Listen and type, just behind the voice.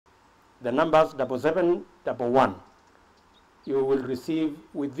the numbers 7711, you will receive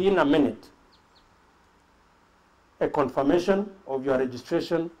within a minute a confirmation of your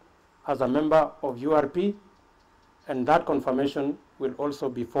registration as a member of URP, and that confirmation will also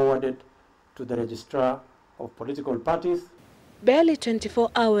be forwarded to the Registrar of Political Parties. Barely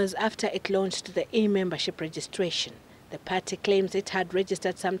 24 hours after it launched the e-membership registration, the party claims it had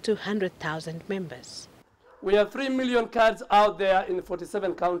registered some 200,000 members. We have 3 million cards out there in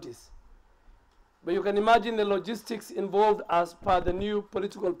 47 counties. But you can imagine the logistics involved as per the new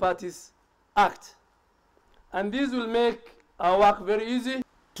Political Parties Act. And this will make our work very easy.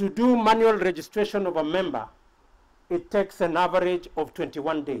 To do manual registration of a member, it takes an average of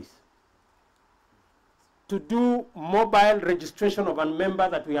 21 days. To do mobile registration of a member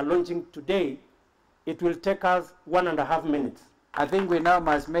that we are launching today, it will take us 1.5 minutes. I think we now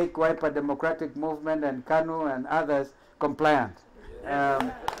must make Wiper Democratic Movement and KANU and others compliant.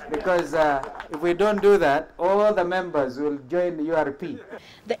 Because if we don't do that, all the members will join the URP.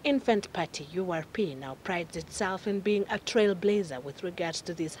 The infant party, URP, now prides itself in being a trailblazer with regards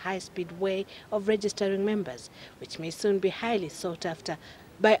to this high-speed way of registering members, which may soon be highly sought after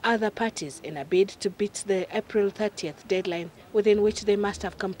by other parties in a bid to beat the April 30th deadline within which they must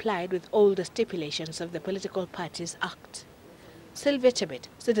have complied with all the stipulations of the Political Parties Act. Sylvia Chebet,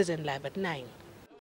 Citizen Live at 9.